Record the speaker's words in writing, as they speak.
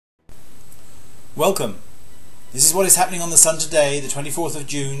Welcome. This is what is happening on the Sun today, the 24th of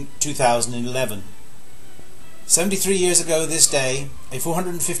June 2011. 73 years ago this day, a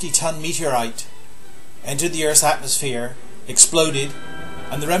 450-ton meteorite entered the Earth's atmosphere, exploded,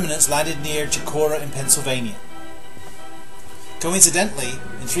 and the remnants landed near Chicora in Pennsylvania. Coincidentally,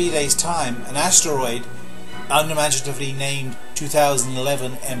 in 3 days' time, an asteroid, unimaginatively named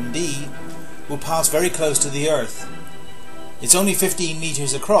 2011 MD, will pass very close to the Earth. It's only 15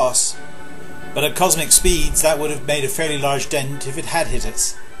 meters across, but at cosmic speeds that would have made a fairly large dent if it had hit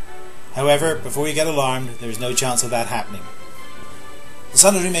us. However, before you get alarmed, there is no chance of that happening. The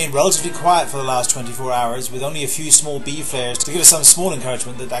Sun has remained relatively quiet for the last 24 hours, with only a few small B flares to give us some small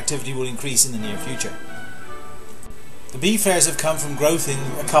encouragement that activity will increase in the near future. The B flares have come from growth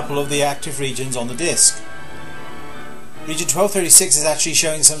in a couple of the active regions on the disk. Region 1236 is actually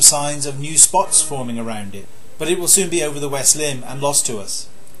showing some signs of new spots forming around it, but it will soon be over the west limb and lost to us.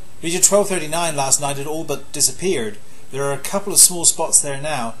 Region 1239 last night had all but disappeared. There are a couple of small spots there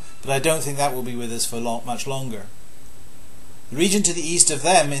now, but I don't think that will be with us for much longer. The region to the east of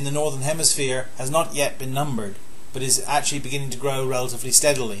them in the northern hemisphere has not yet been numbered, but is actually beginning to grow relatively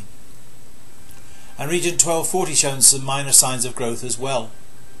steadily. And region 1240 shows some minor signs of growth as well.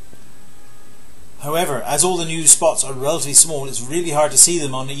 However, as all the new spots are relatively small, it's really hard to see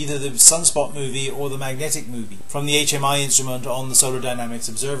them on either the sunspot movie or the magnetic movie from the HMI instrument on the Solar Dynamics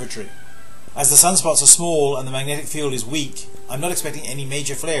Observatory. As the sunspots are small and the magnetic field is weak, I'm not expecting any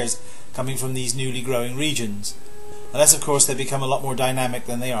major flares coming from these newly growing regions, unless of course they become a lot more dynamic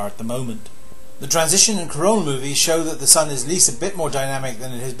than they are at the moment. The transition and coronal movies show that the Sun is at least a bit more dynamic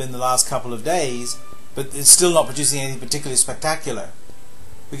than it has been the last couple of days, but it's still not producing anything particularly spectacular.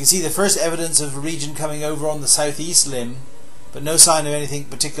 We can see the first evidence of a region coming over on the southeast limb, but no sign of anything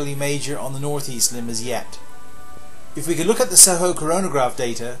particularly major on the northeast limb as yet. If we could look at the SOHO coronagraph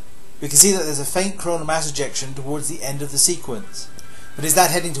data, we can see that there's a faint coronal mass ejection towards the end of the sequence. But is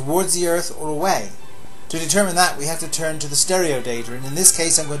that heading towards the Earth or away? To determine that, we have to turn to the stereo data, and in this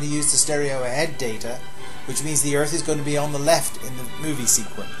case I'm going to use the stereo ahead data, which means the Earth is going to be on the left in the movie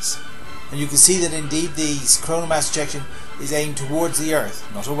sequence. And you can see that indeed the coronal mass ejection is aimed towards the Earth,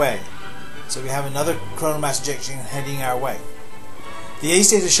 not away. So we have another coronal mass ejection heading our way. The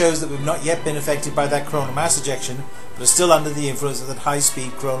ACE data shows that we've not yet been affected by that coronal mass ejection, but are still under the influence of that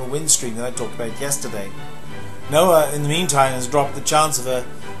high-speed coronal wind stream that I talked about yesterday. NOAA, in the meantime, has dropped the chance of a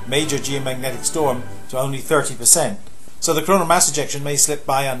major geomagnetic storm to only 30%, so the coronal mass ejection may slip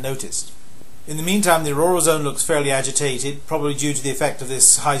by unnoticed. In the meantime, the auroral zone looks fairly agitated, probably due to the effect of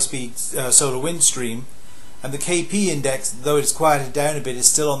this high-speed solar wind stream, and the KP index, though it's quieted down a bit, is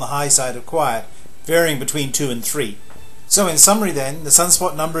still on the high side of quiet, varying between 2 and 3. So in summary then, the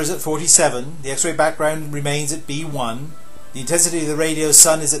sunspot number is at 47, the X-ray background remains at B1, the intensity of the radio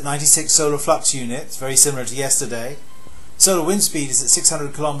sun is at 96 solar flux units, very similar to yesterday, solar wind speed is at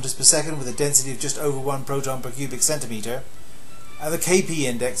 600 km per second with a density of just over 1 proton per cubic centimetre, and the KP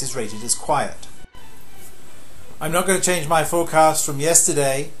index is rated as quiet. I'm not going to change my forecast from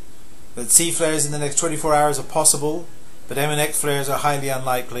yesterday that C flares in the next 24 hours are possible, but M and X flares are highly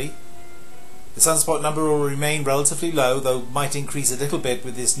unlikely. The sunspot number will remain relatively low, though might increase a little bit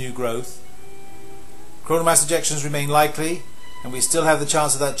with this new growth. Coronal mass ejections remain likely, and we still have the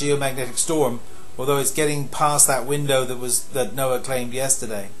chance of that geomagnetic storm, although it's getting past that window that NOAA claimed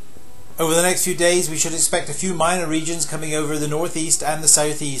yesterday. Over the next few days we should expect a few minor regions coming over the northeast and the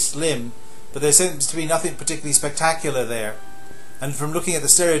southeast limb, but there seems to be nothing particularly spectacular there, and from looking at the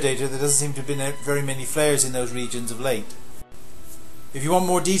stereo data there doesn't seem to have been very many flares in those regions of late. If you want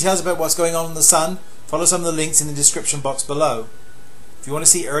more details about what's going on in the Sun, follow some of the links in the description box below. If you want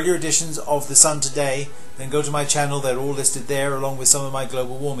to see earlier editions of the Sun today, then go to my channel, they're all listed there along with some of my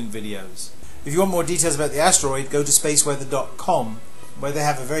global warming videos. If you want more details about the asteroid, go to spaceweather.com, where they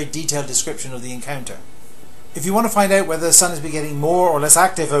have a very detailed description of the encounter. If you want to find out whether the Sun has been getting more or less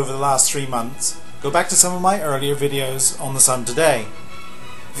active over the last 3 months, go back to some of my earlier videos on the Sun today.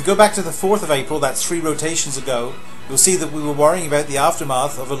 If you go back to the 4th of April, that's 3 rotations ago, you'll see that we were worrying about the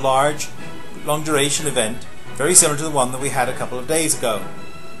aftermath of a large, long duration event, very similar to the one that we had a couple of days ago.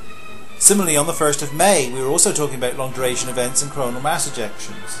 Similarly, on the 1st of May, we were also talking about long duration events and coronal mass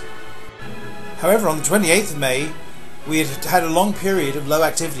ejections. However, on the 28th of May, we had had a long period of low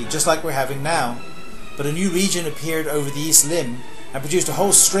activity, just like we're having now, but a new region appeared over the east limb and produced a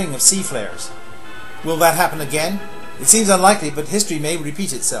whole string of C flares. Will that happen again? It seems unlikely, but history may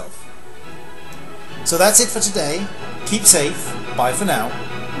repeat itself. So that's it for today. Keep safe. Bye for now.